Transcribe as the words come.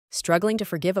Struggling to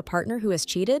forgive a partner who has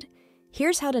cheated?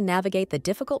 Here's how to navigate the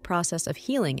difficult process of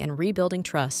healing and rebuilding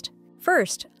trust.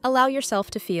 First, allow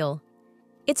yourself to feel.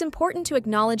 It's important to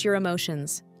acknowledge your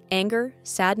emotions. Anger,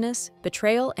 sadness,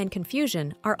 betrayal, and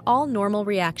confusion are all normal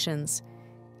reactions.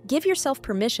 Give yourself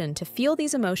permission to feel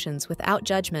these emotions without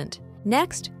judgment.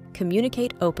 Next,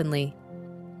 communicate openly.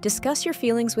 Discuss your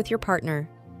feelings with your partner.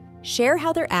 Share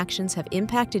how their actions have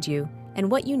impacted you and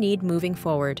what you need moving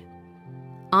forward.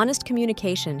 Honest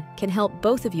communication can help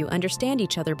both of you understand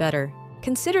each other better.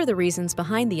 Consider the reasons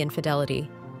behind the infidelity.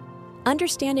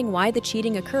 Understanding why the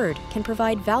cheating occurred can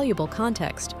provide valuable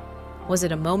context. Was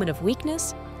it a moment of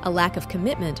weakness, a lack of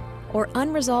commitment, or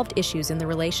unresolved issues in the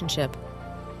relationship?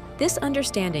 This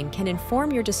understanding can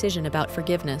inform your decision about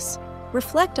forgiveness.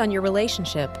 Reflect on your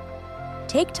relationship.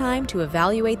 Take time to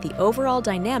evaluate the overall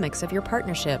dynamics of your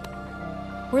partnership.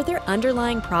 Were there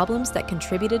underlying problems that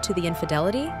contributed to the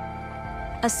infidelity?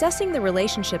 Assessing the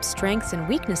relationship's strengths and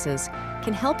weaknesses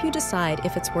can help you decide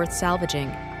if it's worth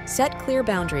salvaging. Set clear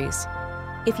boundaries.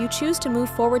 If you choose to move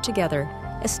forward together,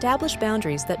 establish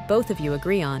boundaries that both of you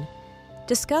agree on.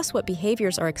 Discuss what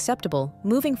behaviors are acceptable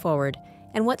moving forward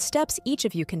and what steps each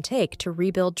of you can take to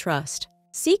rebuild trust.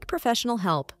 Seek professional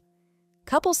help.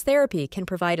 Couples therapy can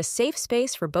provide a safe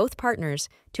space for both partners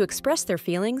to express their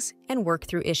feelings and work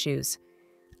through issues.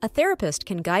 A therapist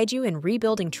can guide you in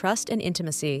rebuilding trust and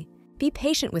intimacy. Be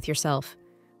patient with yourself.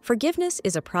 Forgiveness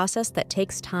is a process that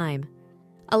takes time.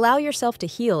 Allow yourself to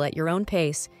heal at your own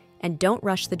pace and don't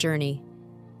rush the journey.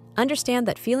 Understand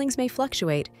that feelings may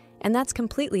fluctuate, and that's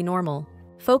completely normal.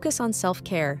 Focus on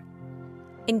self-care.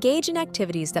 Engage in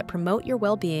activities that promote your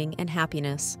well-being and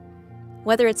happiness.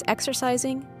 Whether it's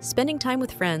exercising, spending time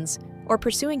with friends, or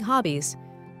pursuing hobbies,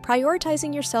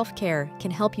 prioritizing your self-care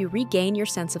can help you regain your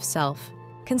sense of self.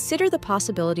 Consider the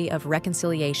possibility of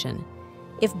reconciliation.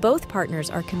 If both partners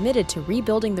are committed to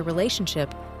rebuilding the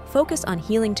relationship, focus on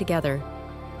healing together.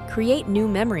 Create new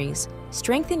memories,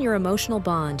 strengthen your emotional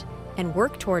bond, and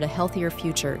work toward a healthier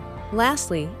future.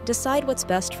 Lastly, decide what's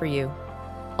best for you.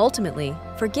 Ultimately,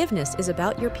 forgiveness is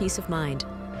about your peace of mind.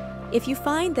 If you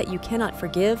find that you cannot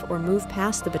forgive or move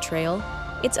past the betrayal,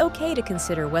 it's okay to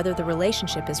consider whether the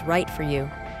relationship is right for you.